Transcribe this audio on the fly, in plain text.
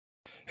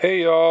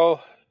Hey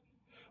y'all,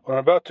 what I'm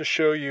about to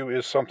show you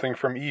is something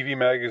from Evie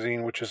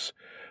Magazine, which is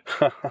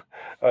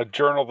a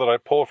journal that I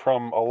pull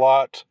from a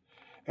lot,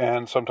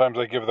 and sometimes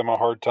I give them a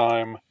hard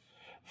time.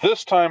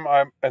 This time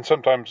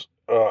sometimes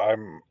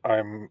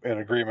I'm in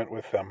agreement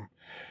with them.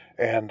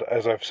 And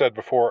as I've said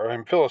before,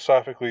 I'm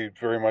philosophically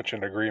very much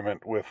in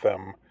agreement with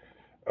them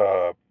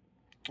uh,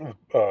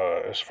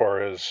 as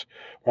far as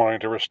wanting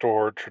to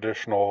restore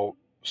traditional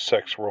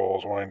sex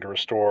roles, wanting to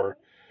restore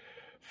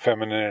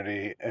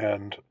femininity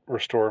and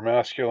restore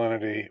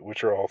masculinity,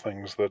 which are all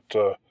things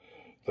that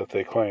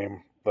they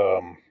claim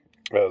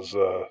as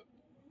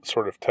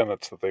sort of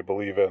tenets that they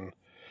believe in.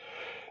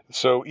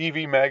 So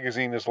Evie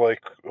Magazine is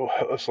like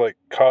it's like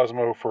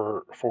Cosmo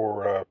for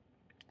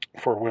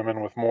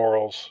women with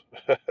morals,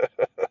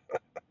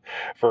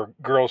 for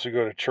girls who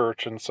go to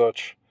church and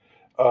such.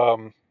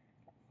 Um,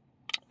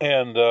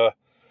 and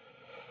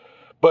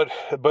but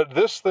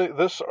this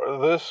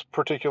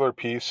particular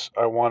piece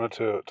I wanted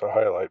to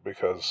highlight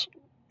because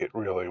it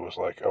really was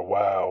like a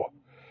wow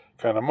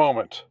kind of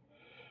moment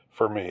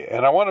for me.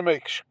 And I want to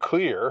make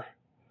clear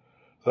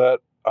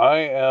that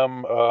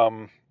I'm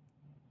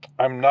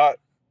not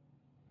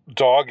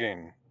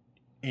dogging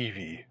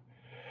Evie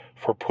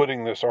for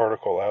putting this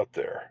article out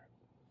there.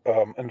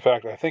 In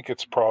fact, I think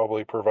it's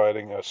probably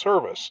providing a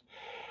service,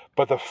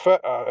 but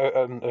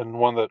and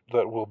one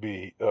that will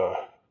be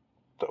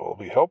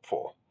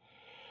helpful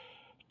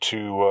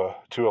to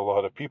a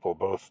lot of people,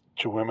 both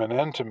to women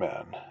and to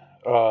men.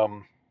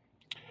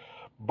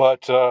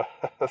 But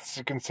as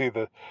you can see,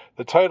 the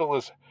title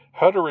is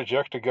 "How to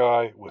Reject a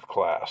Guy with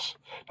Class."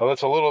 Now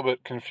that's a little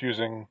bit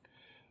confusing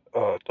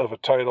of a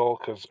title,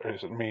 because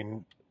does it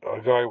mean a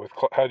guy with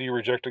how do you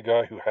reject a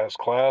guy who has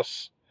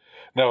class?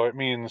 No, it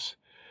means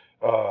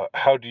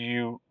how do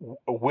you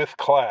with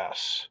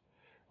class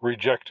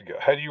reject a guy?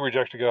 How do you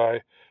reject a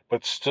guy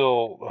but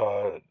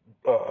still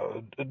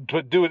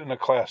do it in a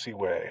classy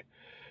way?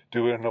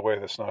 Do it in a way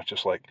that's not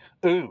just like,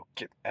 "Ooh,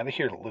 get out of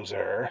here,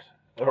 loser,"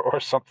 or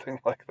something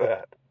like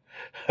that.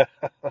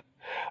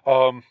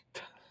 um,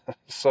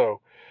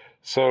 so,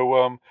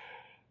 so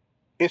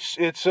it's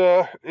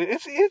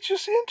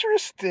just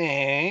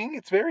interesting.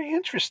 It's very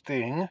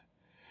interesting.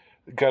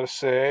 Got to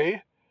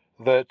say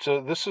that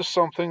this is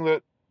something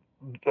that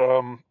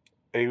a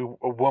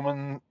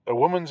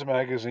woman's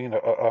magazine,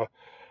 a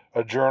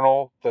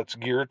journal that's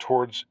geared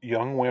towards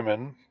young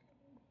women,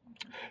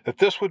 that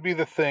this would be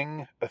a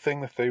thing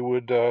that they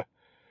would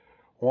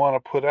want to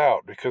put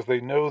out, because they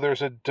know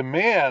there's a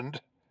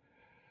demand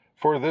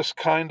for this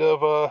kind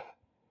of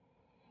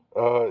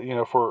they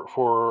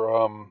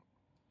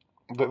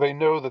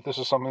know that this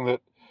is something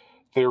that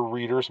their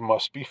readers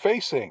must be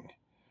facing.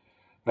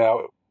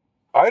 Now,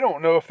 I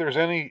don't know if there's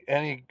any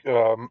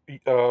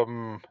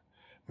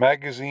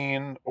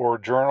magazine or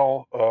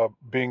journal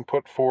being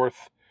put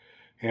forth,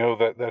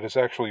 that is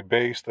actually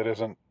based, that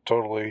isn't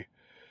totally,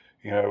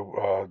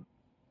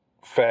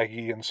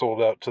 faggy and sold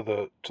out to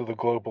the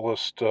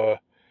globalist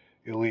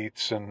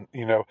elites. And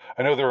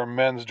I know there are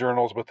men's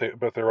journals, but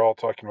they're all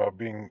talking about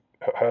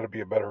how to be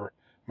a better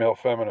male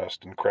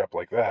feminist and crap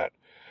like that.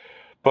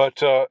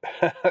 But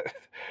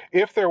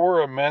if there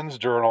were a men's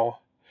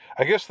journal,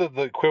 I guess that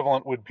the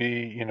equivalent would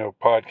be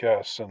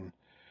podcasts and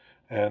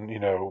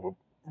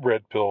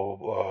red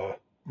pill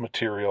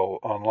material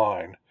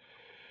online.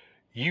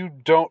 You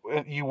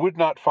would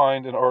not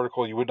find an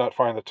article, you would not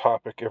find the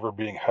topic ever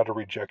being how to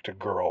reject a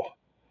girl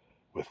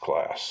with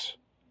class.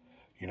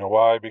 You know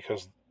why?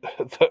 Because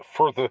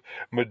for the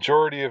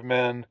majority of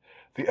men,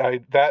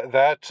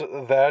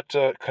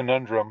 that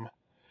conundrum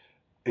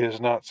is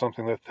not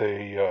something that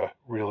they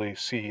really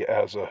see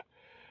as a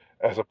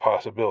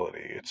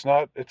possibility. It's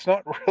not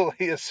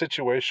really a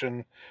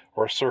situation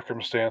or a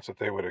circumstance that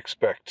they would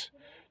expect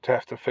to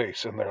have to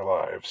face in their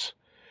lives,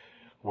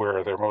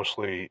 where they're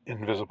mostly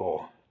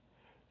invisible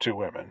to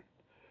women,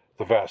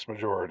 the vast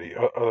majority,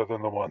 other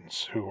than the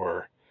ones who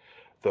are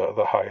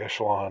the high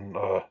echelon,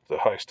 the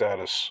high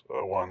status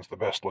ones, the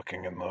best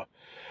looking, and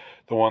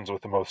the ones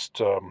with the most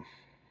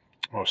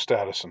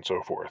status and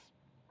so forth.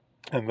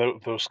 And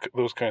those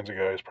kinds of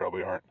guys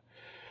probably aren't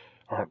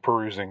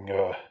perusing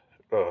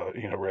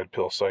red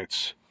pill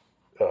sites,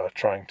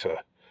 trying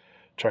to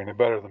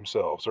better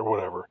themselves or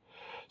whatever.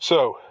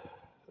 So,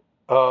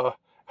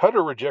 how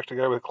to reject a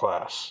guy with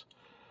class.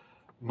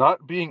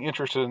 Not being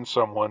interested in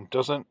someone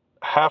doesn't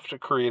have to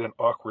create an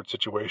awkward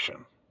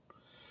situation.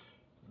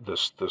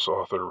 This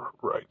author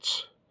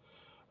writes.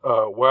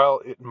 While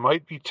it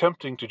might be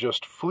tempting to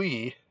just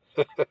flee,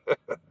 he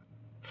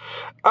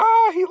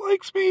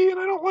likes me and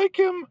I don't like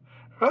him.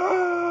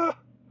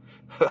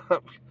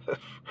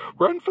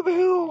 Run for the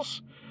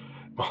hills.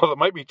 While it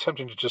might be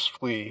tempting to just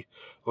flee,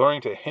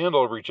 learning to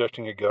handle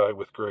rejecting a guy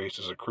with grace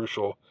is a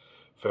crucial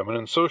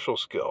feminine social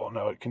skill.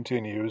 Now it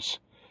continues,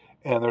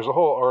 and there's a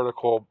whole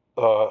article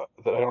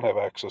that I don't have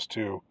access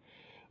to.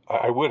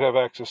 I would have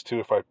access to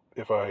if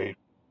I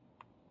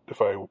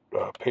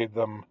paid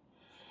them,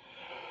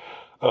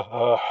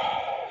 but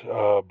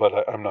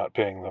I'm not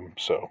paying them.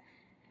 So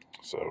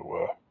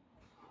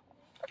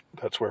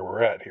that's where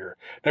we're at here.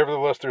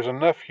 Nevertheless, there's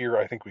enough here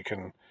I think we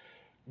can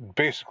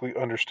basically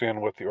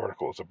understand what the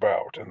article is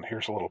about, and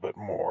here's a little bit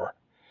more.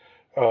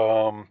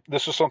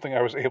 This is something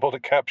I was able to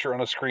capture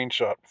on a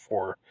screenshot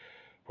before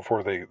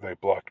they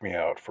blocked me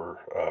out for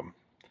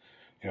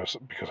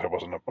because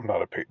I'm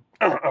not a paid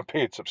a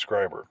paid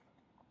subscriber.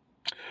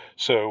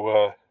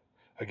 So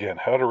again,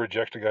 how to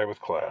reject a guy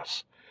with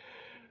class.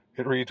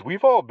 It reads,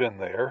 "We've all been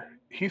there.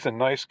 He's a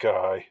nice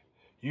guy.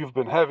 You've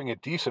been having a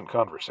decent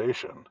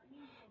conversation,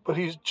 but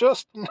he's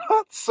just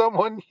not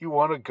someone you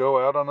want to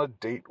go out on a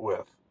date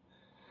with."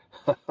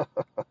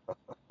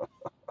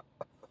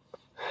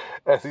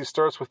 As he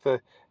starts with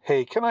the,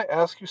 "Hey, can I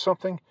ask you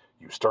something?"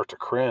 you start to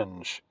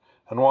cringe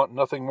and want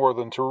nothing more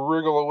than to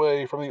wriggle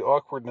away from the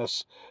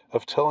awkwardness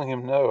of telling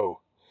him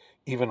no.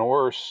 Even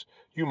worse,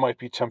 you might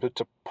be tempted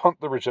to punt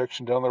the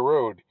rejection down the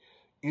road,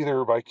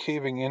 either by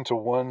caving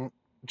into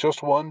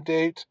just one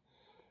date,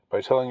 by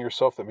telling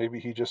yourself that maybe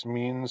he just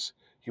means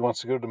he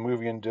wants to go to the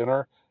movie and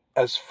dinner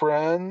as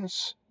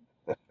friends.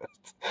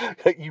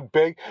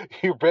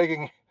 You're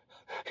begging,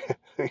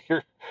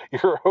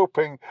 you're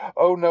hoping,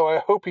 oh no, I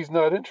hope he's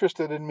not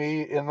interested in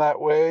me in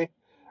that way.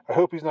 I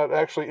hope he's not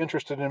actually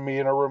interested in me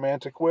in a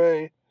romantic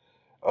way.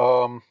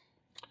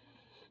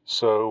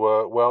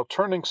 So while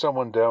turning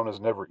someone down is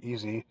never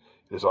easy,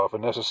 it is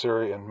often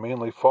necessary and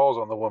mainly falls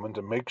on the woman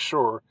to make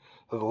sure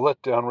that the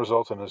letdown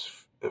results in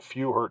as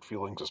few hurt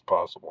feelings as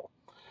possible.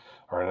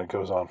 All right, and it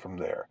goes on from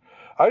there.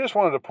 I just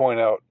wanted to point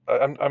out,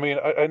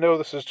 I know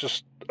this is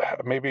just,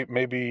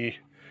 maybe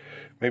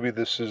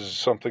this is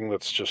something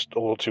that's just a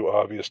little too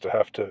obvious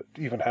to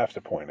even have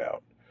to point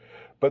out.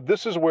 But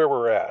this is where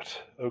we're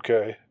at,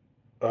 okay?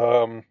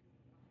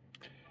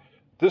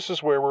 This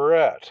is where we're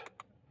at.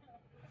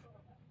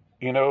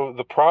 You know,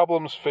 the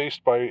problems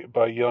faced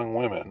by young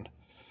women,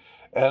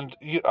 and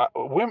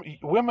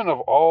women of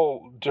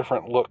all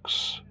different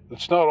looks.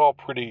 It's not all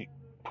pretty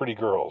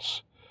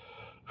girls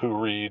who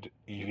read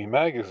Evie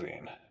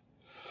magazine.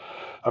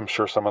 I'm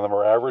sure some of them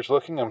are average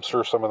looking. I'm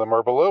sure some of them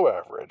are below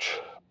average.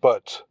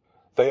 But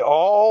they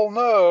all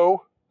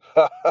know,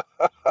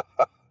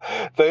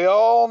 they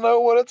all know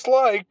what it's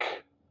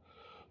like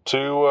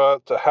to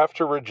have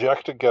to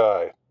reject a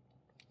guy,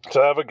 to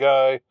have a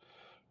guy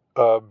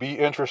be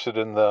interested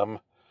in them,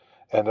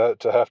 and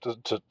to have to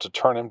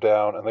turn him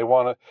down. And they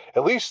want to,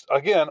 at least,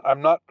 again,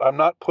 I'm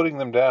not putting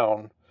them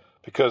down,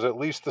 because at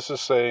least this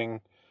is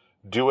saying,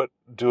 do it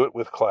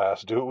with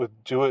class, do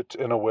it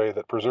in a way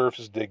that preserves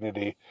his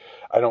dignity.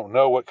 I don't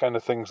know what kind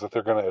of things that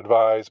they're going to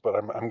advise, but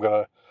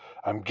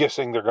I'm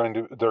guessing they're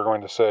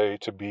going to say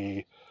to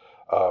be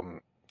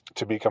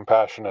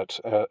compassionate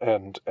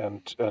and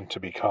to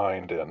be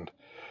kind and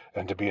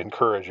to be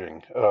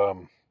encouraging.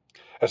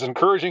 As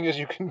encouraging as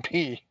you can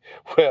be,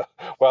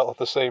 while at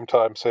the same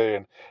time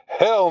saying,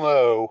 hell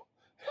no,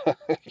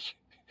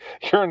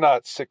 you're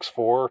not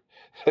 6'4",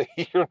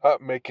 you're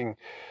not making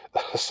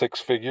six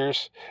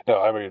figures.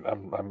 No, I mean,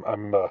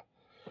 I'm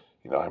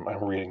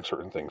reading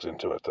certain things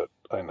into it that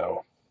I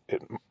know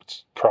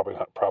it's probably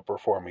not proper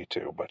for me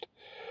too, but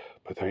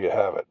there you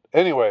have it.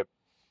 Anyway,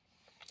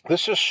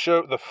 this just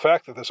shows the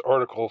fact of this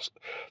article's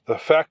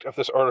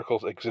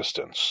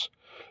existence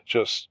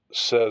just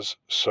says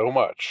so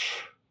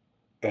much.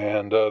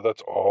 And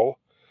that's all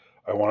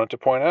I wanted to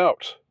point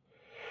out.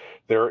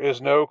 There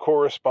is no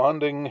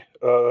corresponding,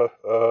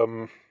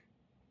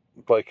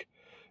 like,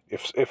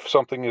 if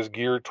something is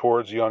geared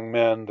towards young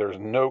men, there's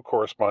no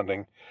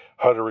corresponding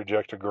how to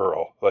reject a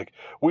girl. Like,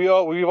 we've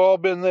all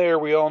been there.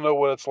 We all know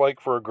what it's like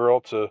for a girl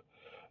to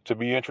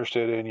be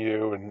interested in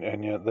you, and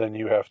then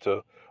you have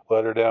to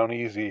let her down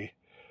easy,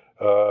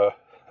 or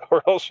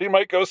else she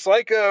might go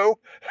psycho.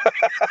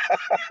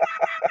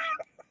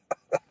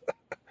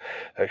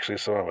 Actually,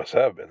 some of us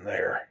have been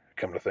there,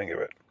 come to think of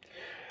it.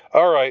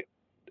 All right.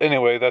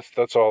 Anyway,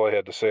 that's all I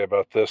had to say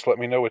about this. Let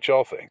me know what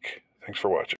y'all think. Thanks for watching.